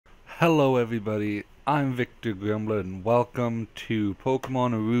Hello everybody, I'm Victor Grumbler and welcome to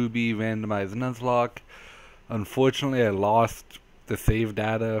Pokemon Ruby Randomizer Nuzlocke. Unfortunately, I lost the save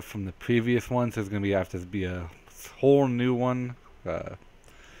data from the previous one, so it's going to have to be a whole new one.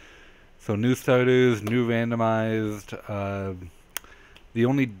 So new starters, new randomized. The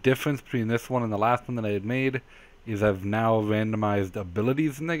only difference between this one and the last one that I had made is I've now randomized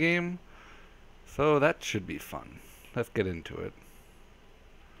abilities in the game. So that should be fun. Let's get into it.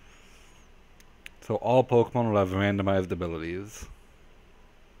 So all Pokemon will have randomized abilities.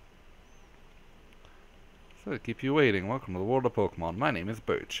 So to keep you waiting, welcome to the world of Pokemon. My name is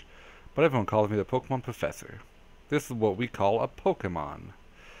Birch, but everyone calls me the Pokemon Professor. This is what we call a Pokemon.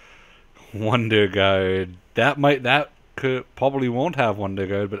 Wonder Guard. That probably won't have Wonder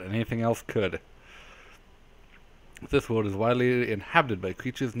Guard, but anything else could. This world is widely inhabited by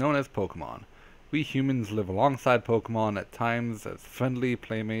creatures known as Pokemon. We humans live alongside Pokemon, at times as friendly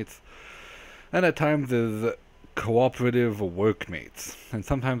playmates, and at times as cooperative workmates, and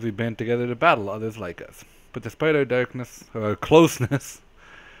sometimes we band together to battle others like us. But despite our closeness,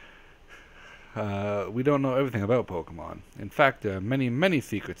 we don't know everything about Pokemon. In fact, there are many, many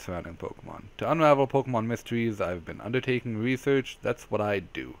secrets surrounding Pokemon. To unravel Pokemon mysteries, I've been undertaking research. That's what I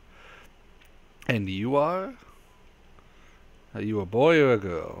do. And you are? Are you a boy or a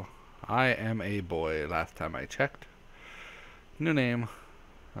girl? I am a boy, last time I checked. New name.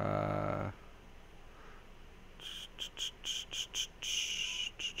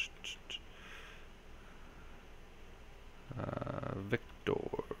 Victor.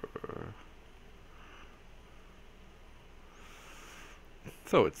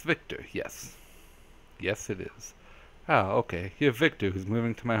 So it's Victor, yes. Yes, it is. Ah, okay. You're Victor, who's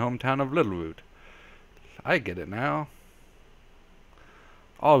moving to my hometown of Littleroot. I get it now.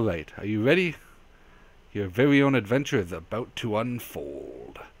 Alright, are you ready? Your very own adventure is about to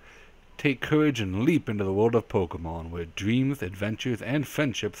unfold. Take courage and leap into the world of Pokemon, where dreams, adventures, and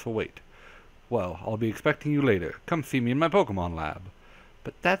friendships await. Well, I'll be expecting you later. Come see me in my Pokemon lab.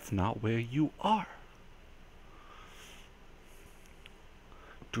 But that's not where you are.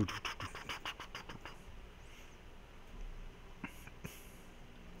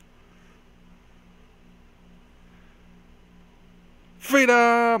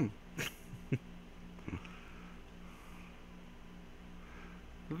 Freedom!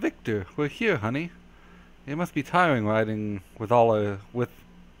 Victor, we're here, honey. It must be tiring riding with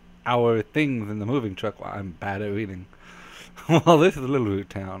our things in the moving truck. Well, I'm bad at reading. Well, this is Littleroot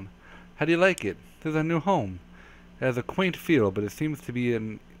Town. How do you like it? This is our new home. It has a quaint feel, but it seems to be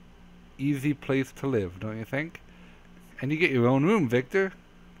an easy place to live, don't you think? And you get your own room, Victor.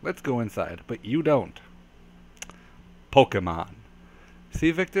 Let's go inside, but you don't. Pokemon.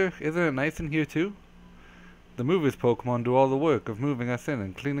 See, Victor? Isn't it nice in here, too? The movers Pokemon do all the work of moving us in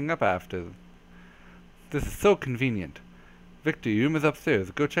and cleaning up after. This is so convenient. Victor, your room is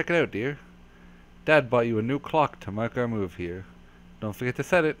upstairs. Go check it out, dear. Dad bought you a new clock to mark our move here. Don't forget to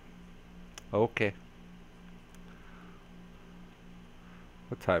set it. Okay.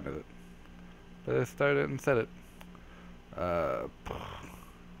 What time is it? Better start it and set it.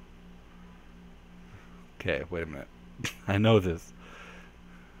 Okay, wait a minute. I know this.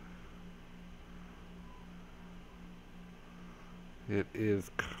 It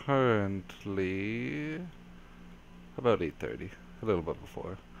is currently about 8:30, a little bit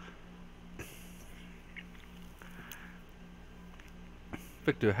before.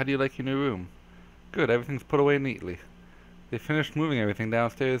 Victor, how do you like your new room? Good, everything's put away neatly. They finished moving everything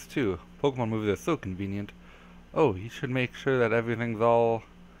downstairs too. Pokemon movers are so convenient. Oh, you should make sure that everything's all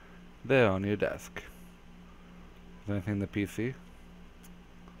there on your desk. Is there anything in the PC?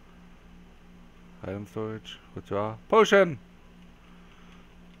 Item storage, withdraw, potion!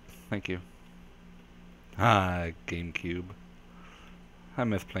 Thank you. Ah, GameCube. I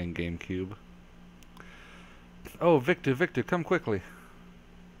miss playing GameCube. Oh, Victor, come quickly.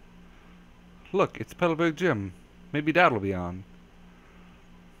 Look, it's Petalburg Gym. Maybe Dad will be on.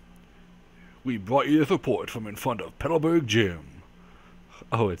 We brought you this report from in front of Petalburg Gym.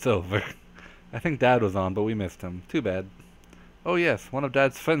 Oh, it's over. I think Dad was on, but we missed him. Too bad. Oh yes, one of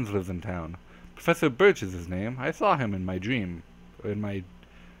Dad's friends lives in town. Professor Birch is his name. I saw him in my dream. Or in my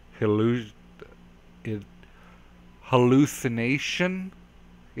hallucination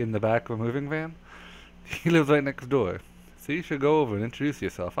in the back of a moving van. He lives right next door. So you should go over and introduce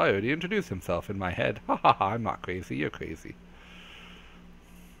yourself. I already introduced himself in my head. Ha ha ha, I'm not crazy, you're crazy.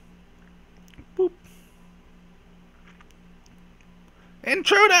 Boop.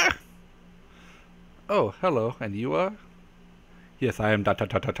 Intruder! Oh, hello, and you are? Yes, I am ...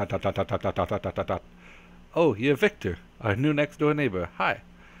 Oh, you're Victor, our new next door neighbor. Hi.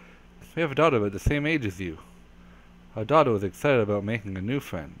 We have a daughter about the same age as you. Our daughter was excited about making a new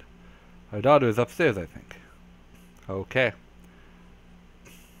friend. Our daughter is upstairs, I think. Okay.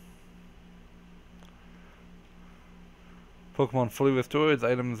 Pokemon fully restored,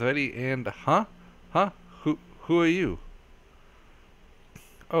 items ready, and... Huh? Huh? Who are you?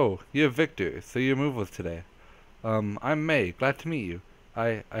 Oh, you're Victor, so your move was today. I'm May, glad to meet you.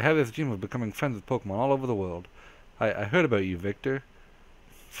 I have this dream of becoming friends with Pokemon all over the world. I heard about you, Victor.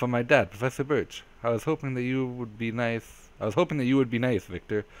 From my dad, Professor Birch. I was hoping that you would be nice,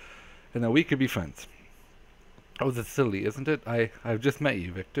 Victor, and that we could be friends. Oh, that's silly, isn't it? I've just met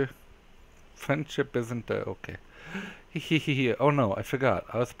you, Victor. Friendship isn't, okay. Hehehe. Oh no, I forgot.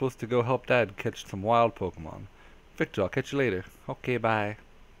 I was supposed to go help Dad catch some wild Pokemon. Victor, I'll catch you later. Okay, bye.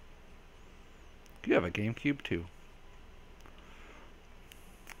 You have a GameCube too.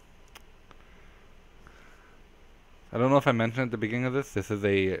 I don't know if I mentioned at the beginning of this. This is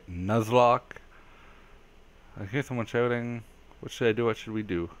a Nuzlocke. I hear someone shouting. What should I do? What should we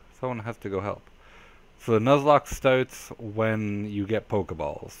do? Someone has to go help. So the Nuzlocke starts when you get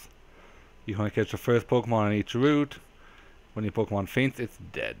Pokeballs. You can only catch the first Pokemon on each route. When your Pokemon faints, it's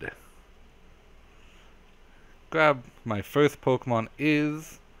dead. My first Pokemon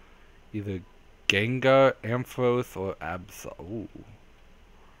is either Gengar, Ampharos, or Absol. Ooh.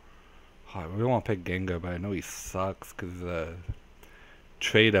 Oh, I really want to pick Gengar, but I know he sucks because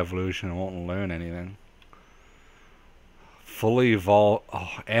trade evolution won't learn anything. Fully evolved.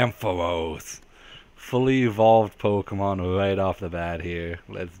 Oh, Ampharos. Fully evolved Pokemon right off the bat here.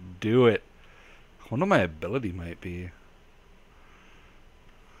 Let's do it. I wonder what my ability might be.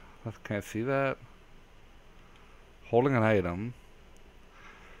 Can I see that? Holding an item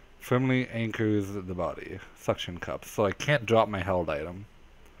firmly anchors the body. Suction cups. So I can't drop my held item.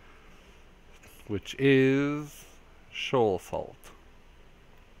 Which is Shoal Salt.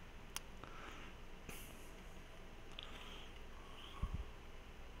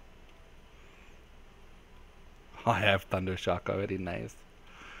 I have Thunder Shock already. Nice.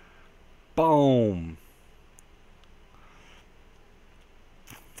 Boom.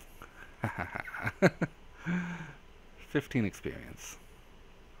 15 experience.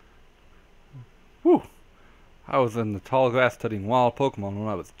 Whew. I was in the tall grass studying wild Pokemon when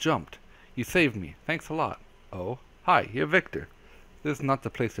I was jumped. You saved me. Thanks a lot. Oh, hi, you're Victor. This is not the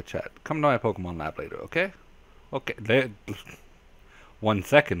place to chat. Come to my Pokemon lab later, okay? Okay. 1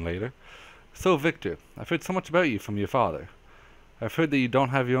 second later. So, Victor, I've heard so much about you from your father. I've heard that you don't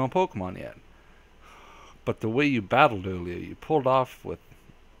have your own Pokemon yet. But the way you battled earlier, you pulled off with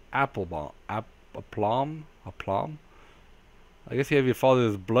Aplomb? I guess you have your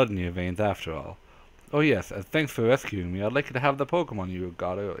father's blood in your veins after all. Oh yes, as thanks for rescuing me, I'd like you to have the Pokemon you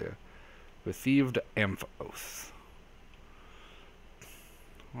got earlier. Received Ampharos.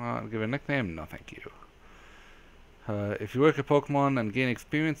 Well, I'll give a nickname? No, thank you. If you work at Pokemon and gain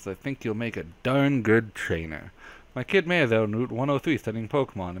experience, I think you'll make a darn good trainer. My kid May is out on Route 103 studying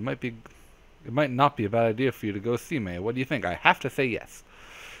Pokemon. It might not be a bad idea for you to go see May. What do you think? I have to say yes.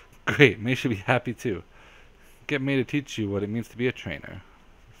 Great, May should be happy too. Get May to teach you what it means to be a trainer.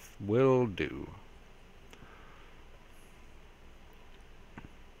 Will do.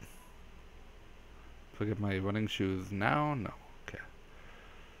 Forget my running shoes now? No. Okay.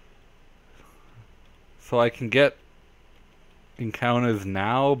 So I can get encounters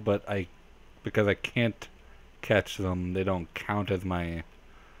now, but because I can't catch them, they don't count as my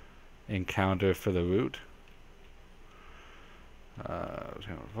encounter for the route.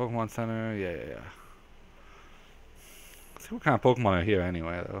 Pokemon Center, yeah. Let's see what kind of Pokemon are here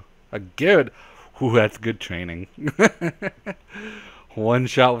anyway, though. A Gyarados. Ooh, that's good training. One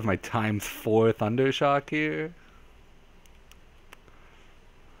shot with my ×4 Thunder Shock here.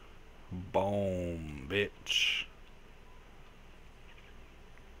 Boom, bitch.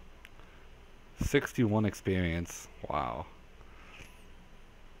 61 experience. Wow.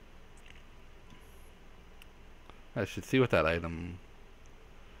 I should see what that item...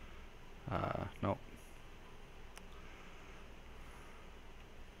 nope.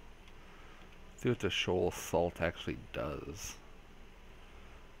 See what the Shoal Salt actually does.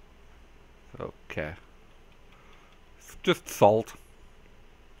 Okay. It's just salt.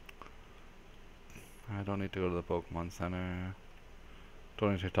 I don't need to go to the Pokemon Center.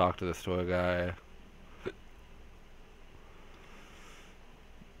 Don't need to talk to the store guy.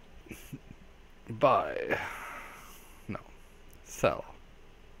 Buy. No. Sell.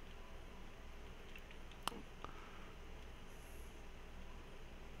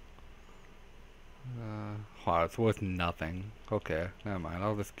 Wow, it's worth nothing. Okay, never mind.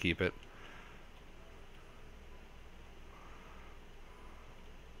 I'll just keep it.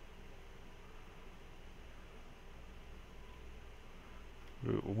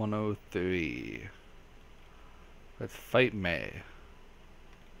 Route 103. Let's fight May.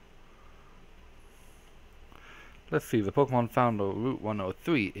 Let's see, the Pokemon found on Route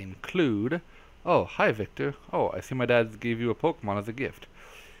 103 include... Oh, hi Victor. Oh, I see my dad gave you a Pokemon as a gift.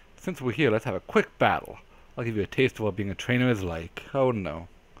 Since we're here, let's have a quick battle. I'll give you a taste of what being a trainer is like. Oh no.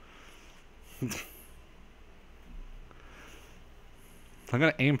 I'm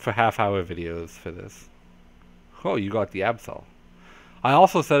gonna aim for half-hour videos for this. Oh, you got the Absol. I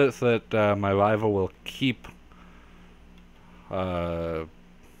also set it so that my rival will keep her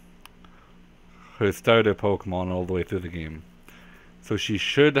starter Pokemon all the way through the game. So she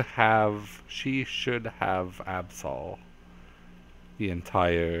should have Absol the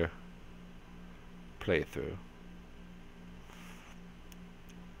entire playthrough.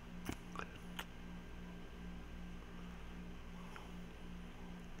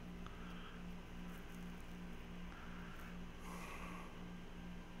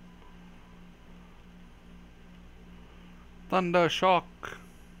 Thunder Shock.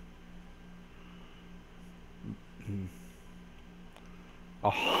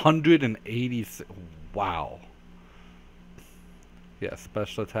 186. Wow. Yeah,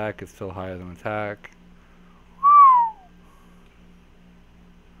 special attack is still higher than attack.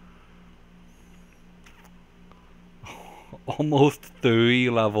 Almost 3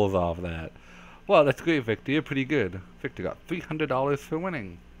 levels off that. Well, that's great, Victor. You're pretty good. Victor got $300 for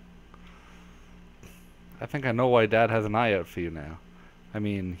winning. I think I know why Dad has an eye out for you now. I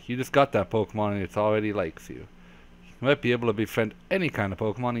mean, you just got that Pokemon and it already likes you. You might be able to befriend any kind of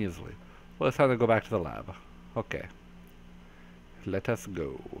Pokemon easily. Well, it's time to go back to the lab. Okay. Let us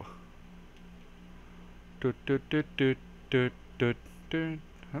go. I'm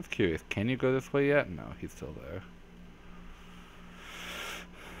curious, can you go this way yet? No, he's still there.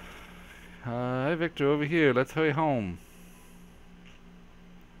 Hi Victor, over here. Let's hurry home.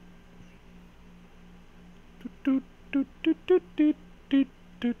 So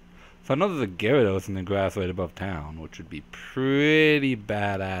I know there's a Gyarados in the grass right above town, which would be pretty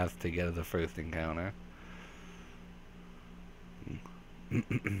badass to get as a first encounter.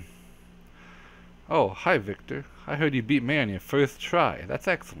 Oh, hi Victor. I heard you beat May on your first try. That's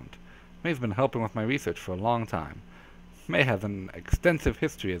excellent. May's been helping with my research for a long time. May has an extensive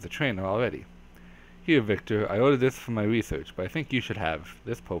history as a trainer already. Here, Victor, I ordered this for my research, but I think you should have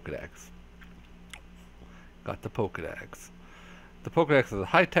this Pokedex. Got the Pokedex. The Pokedex is a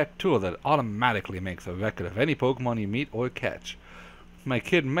high-tech tool that automatically makes a record of any Pokemon you meet or catch. My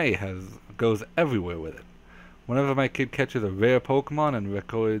kid May goes everywhere with it. Whenever my kid catches a rare Pokemon and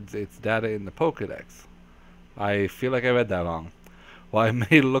records its data in the Pokedex. I feel like I read that wrong. Why,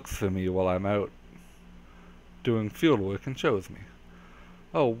 May looks for me while I'm out doing field work and shows me.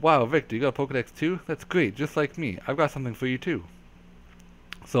 Oh, wow, Victor, you got a Pokedex too? That's great, just like me. I've got something for you too.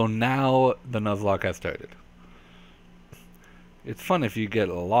 So now the Nuzlocke has started. It's fun if you get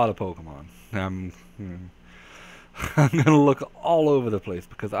a lot of Pokemon. I'm gonna look all over the place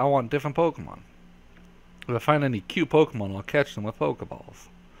because I want different Pokemon. If I find any cute Pokemon, I'll catch them with Pokeballs.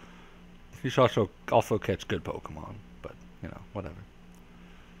 You should also catch good Pokemon, but, you know, whatever.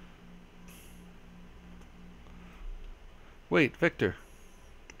 Wait, Victor.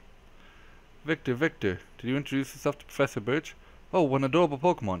 Victor, did you introduce yourself to Professor Birch? Oh, an adorable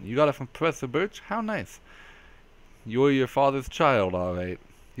Pokemon. You got it from Professor Birch? How nice. You're your father's child, alright.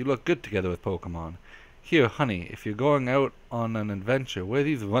 You look good together with Pokemon. Here, honey, if you're going out on an adventure, wear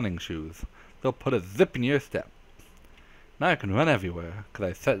these running shoes. They'll put a zip in your step. Now I can run everywhere, 'cause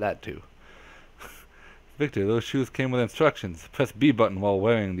I set that too. Victor, those shoes came with instructions. Press B button while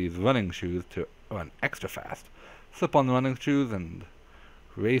wearing these running shoes to run extra fast. Slip on the running shoes and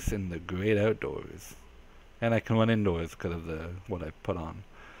race in the great outdoors. And I can run indoors because of what I put on.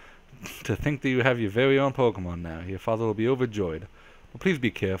 To think that you have your very own Pokemon now. Your father will be overjoyed. But please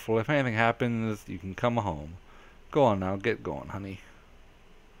be careful. If anything happens, you can come home. Go on now. Get going, honey.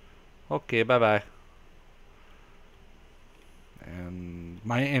 Okay, bye-bye. And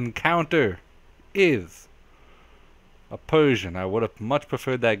my encounter is a Persian. I would have much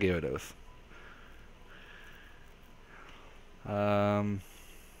preferred that Gyarados.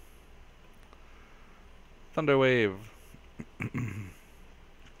 Thunder Wave.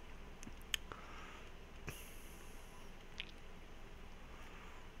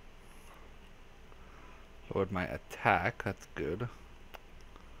 Lowered my attack. That's good.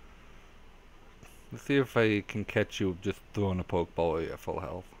 Let's see if I can catch you just throwing a Pokeball while you're at full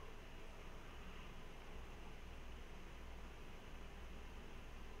health.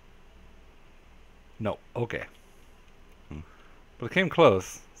 No. Okay. But it came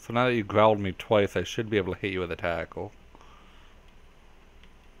close. So now that you growled me twice, I should be able to hit you with a tackle.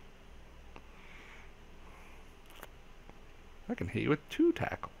 I can hit you with 2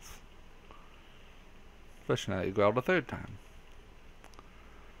 tackles. Especially now that you growled a 3rd time.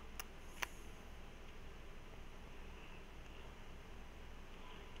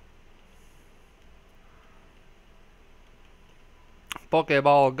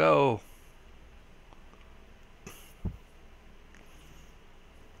 Pokeball, go!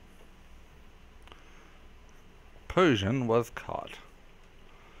 Persian was caught.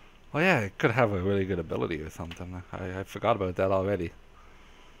 Oh yeah, it could have a really good ability or something. I forgot about that already.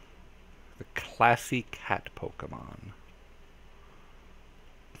 The classy cat Pokemon.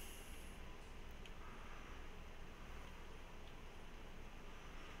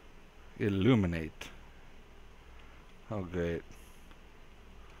 Illuminate. Oh great.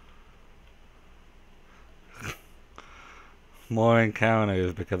 More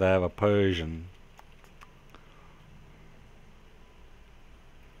encounters because I have a Persian.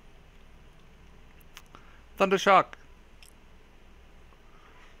 Thundershock!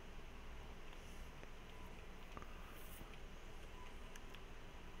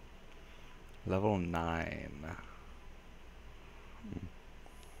 Level 9.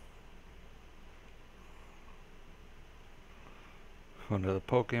 Go to the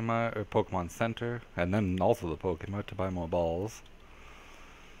Pokemon Center, and then also the Pokemon to buy more balls.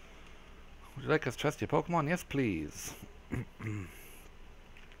 Would you like us to trust your Pokemon? Yes, please.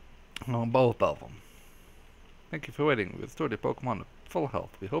 Oh, both of them. Thank you for waiting. We restored your Pokemon to full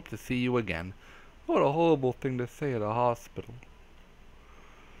health. We hope to see you again. What a horrible thing to say at a hospital.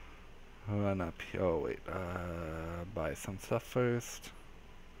 Run up here. Oh, wait. Buy some stuff first.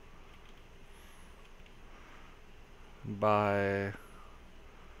 Buy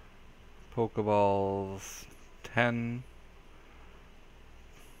Pokeballs 10.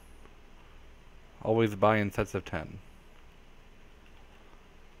 Always buy in sets of 10.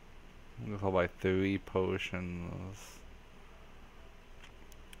 I'll buy 3 potions.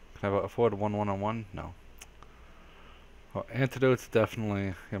 Can I afford one one-on-one? No. Well, antidote's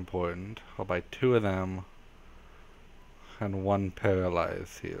definitely important. I'll buy 2 of them. And 1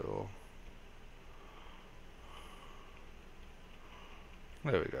 paralyze heal.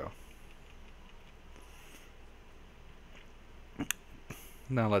 There we go.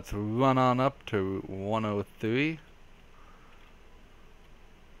 Now let's run on up to 103.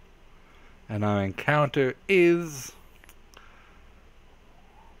 And our encounter is...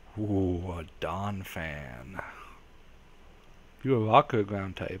 Ooh, a Dawn fan. You a rock or a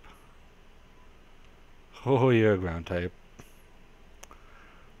ground type? Oh, you're a ground type.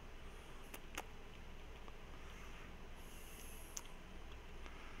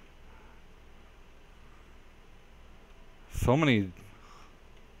 So many...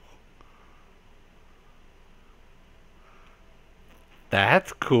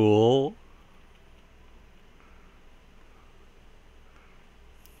 That's cool.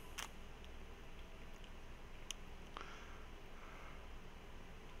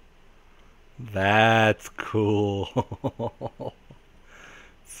 That's cool.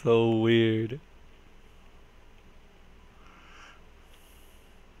 So weird.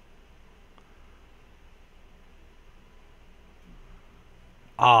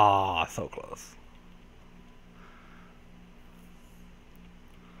 Ah, so close.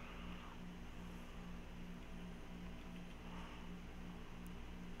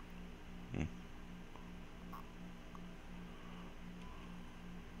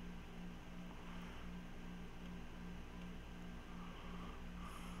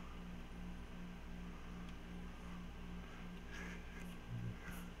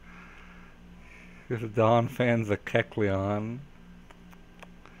 This Dawn fan's a Kecleon.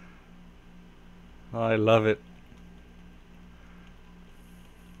 Oh, I love it.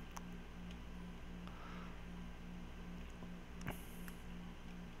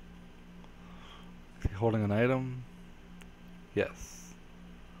 Is he holding an item? Yes.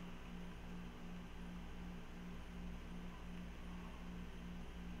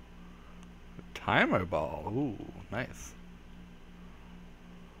 A timer ball. Ooh, nice.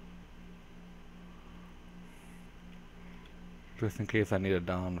 Just in case I need a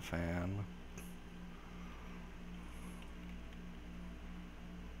Dawn fan.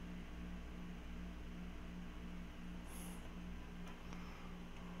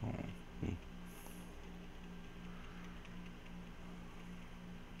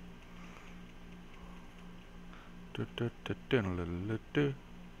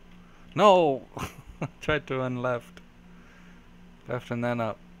 No! Tried to run left. Left and then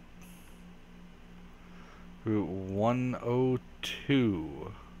up. Route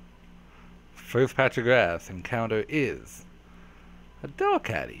 102. First patch of grass. Encounter is a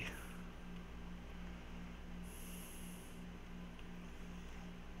Delcatty.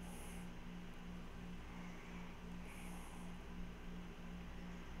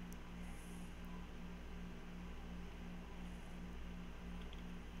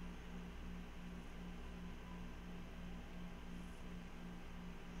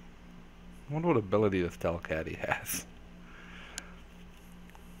 I wonder what ability this Delcatty has.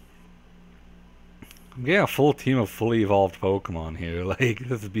 I'm getting a full team of fully evolved Pokemon here. Like,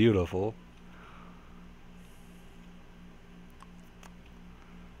 this is beautiful.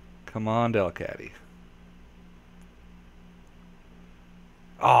 Come on, Delcatty.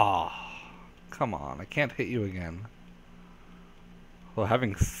 Ah, oh, come on. I can't hit you again. Well,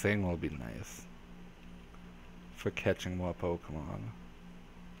 having Sing will be nice for catching more Pokemon.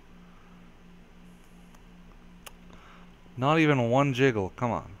 Not even one Jiggle.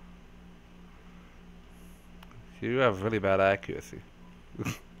 Come on. You have really bad accuracy.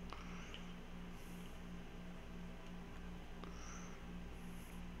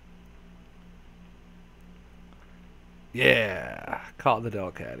 Yeah, caught the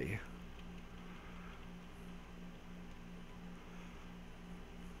Delcatty.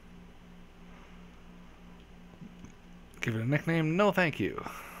 Give it a nickname? No, thank you.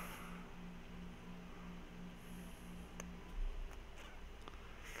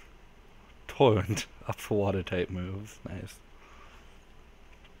 Torrent up for water type moves. Nice.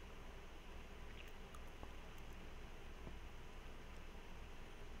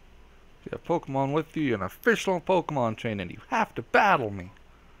 You have Pokemon with you, an official Pokemon trainer, and you have to battle me.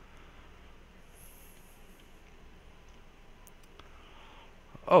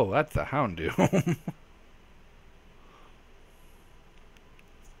 Oh, that's a Houndoom.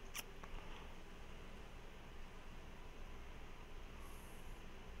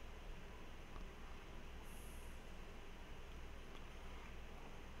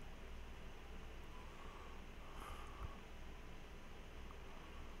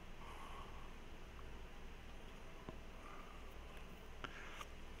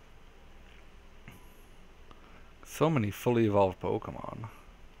 So many fully evolved Pokemon.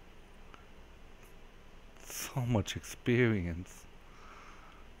 So much experience.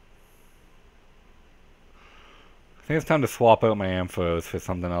 I think it's time to swap out my Ampharos for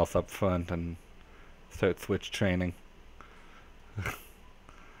something else up front and start switch training. Let's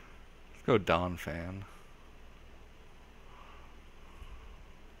go Donphan.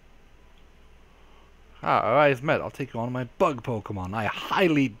 Ah, our eyes met. I'll take you on my bug Pokemon. I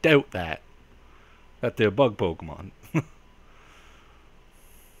highly doubt that they're bug Pokemon.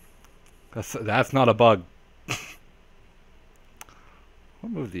 That's not a bug.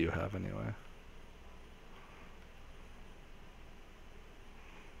 What move do you have anyway?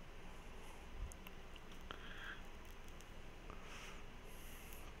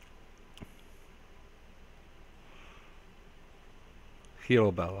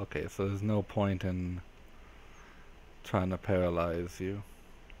 Heal Bell. Okay, so there's no point in trying to paralyze you.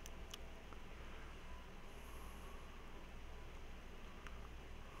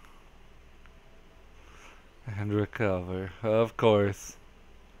 And recover, of course.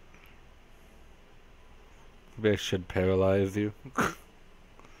 Maybe I should paralyze you.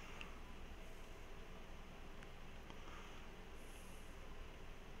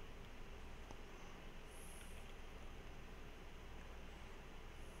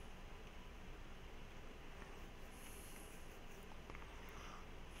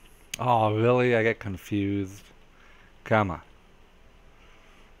 Oh, really? I get confused. Come on.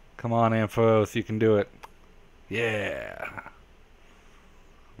 Come on, Ampharos, you can do it. Yeah.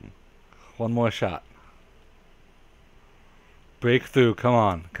 One more shot. Breakthrough, come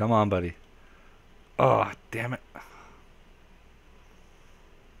on. Come on, buddy. Oh, damn it.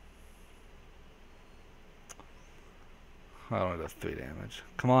 I only does 3 damage.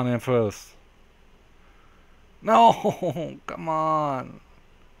 Come on, Ampharos. No! Come on.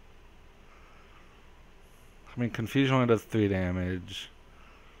 I mean, Confusion only does 3 damage.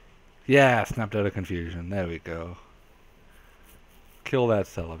 Yeah, snapped out of Confusion. There we go. Kill that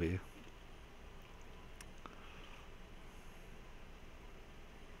Celebi.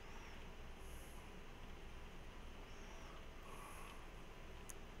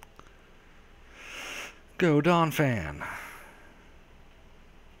 Go Donphan.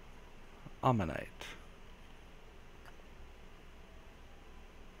 Ammonite.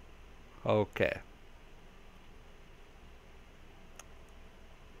 Okay.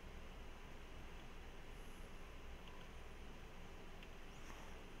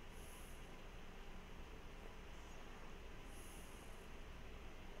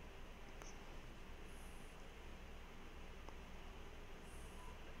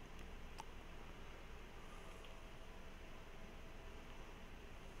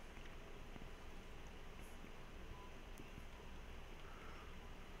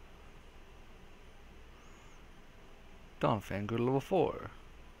 Donphan grew to level 4.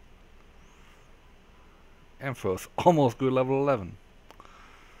 Ampharos almost grew to level 11.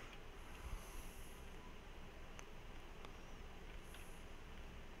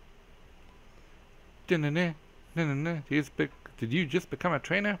 Did you just become a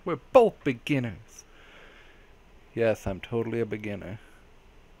trainer? We're both beginners. Yes, I'm totally a beginner.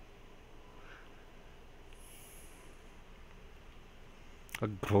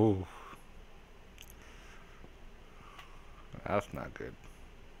 Oh, that's not good.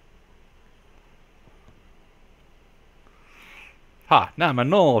 Ha! Now I'm a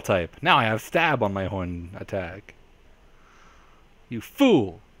null type. Now I have stab on my horn attack. You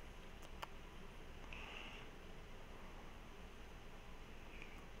fool!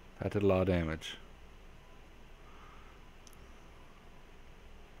 That did a lot of damage.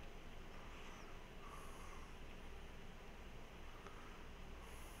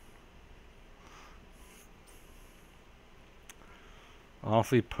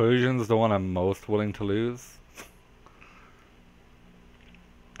 Honestly, Persian's the one I'm most willing to lose.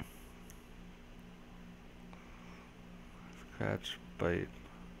 Scratch, bite.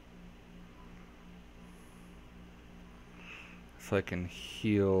 So I can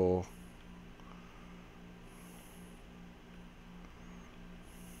heal.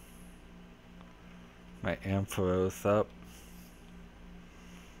 My Ampharos up.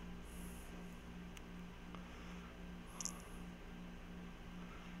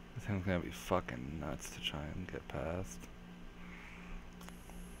 This thing's gonna be fucking nuts to try and get past.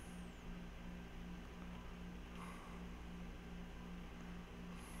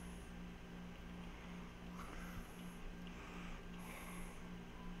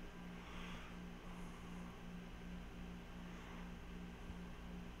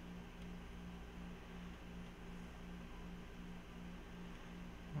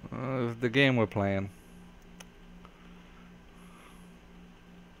 The game we're playing.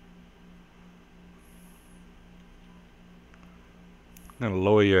 I'm gonna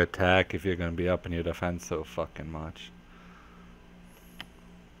lower your attack if you're gonna be up in your defense so fucking much.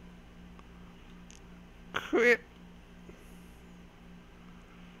 Crit!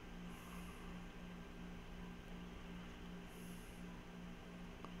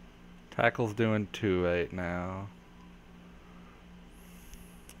 Tackle's doing 2 right now.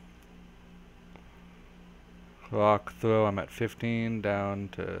 Rock throw, I'm at 15, down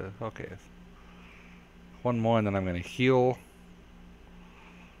to... okay. One more and then I'm gonna heal.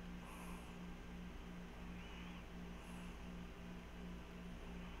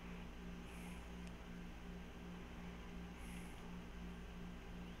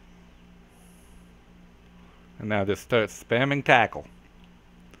 And now just start spamming tackle.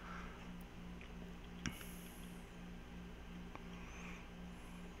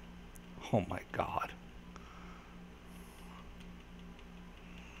 Oh my god.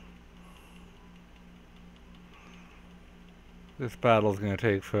 This battle's gonna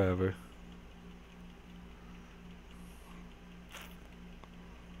take forever.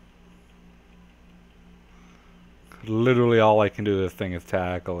 Literally all I can do to this thing is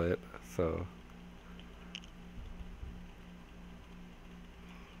tackle it, so...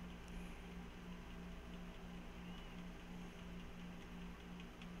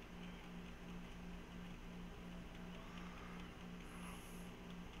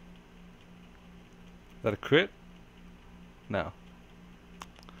 Is that a crit? No.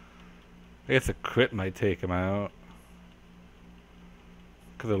 I guess a crit might take him out.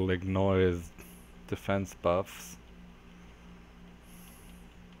 Because it'll ignore his defense buffs.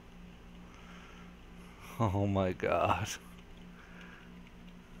 Oh my god.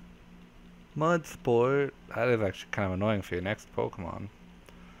 Mud Sport. That is actually kind of annoying for your next Pokemon.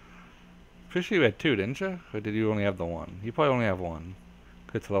 Pretty sure you had 2, didn't you? Or did you only have the 1? You probably only have 1.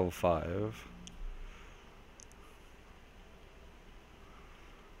 It's level 5.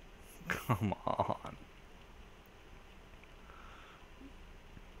 Come on.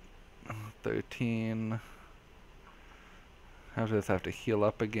 13. After this I have to heal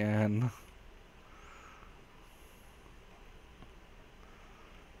up again.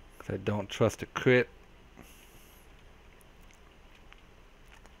 Because I don't trust a crit.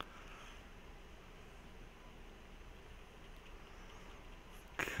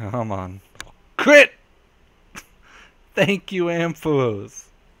 Come on. Crit! Thank you, Ampharos.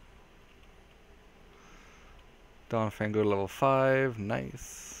 Donphan grew level 5.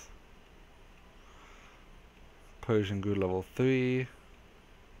 Nice. Persian grew level 3.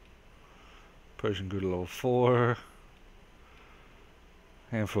 Persian grew to level 4.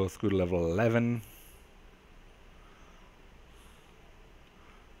 Ampharos grew to level 11.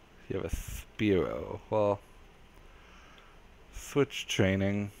 You have a Spearow. Well, switch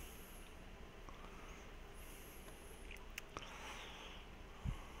training.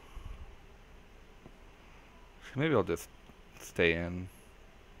 Maybe I'll just stay in.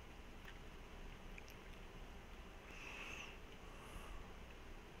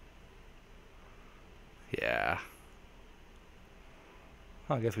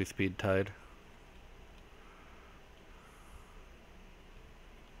 I guess we speed tied.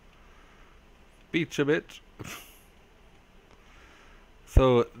 Beat you, bitch.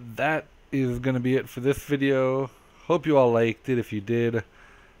 So that is going to be it for this video. Hope you all liked it. If you did,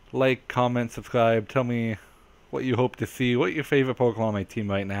 like, comment, subscribe. Tell me what you hope to see, what your favorite Pokemon on my team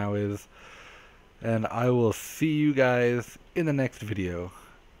right now is. And I will see you guys in the next video.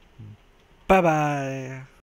 Bye-bye.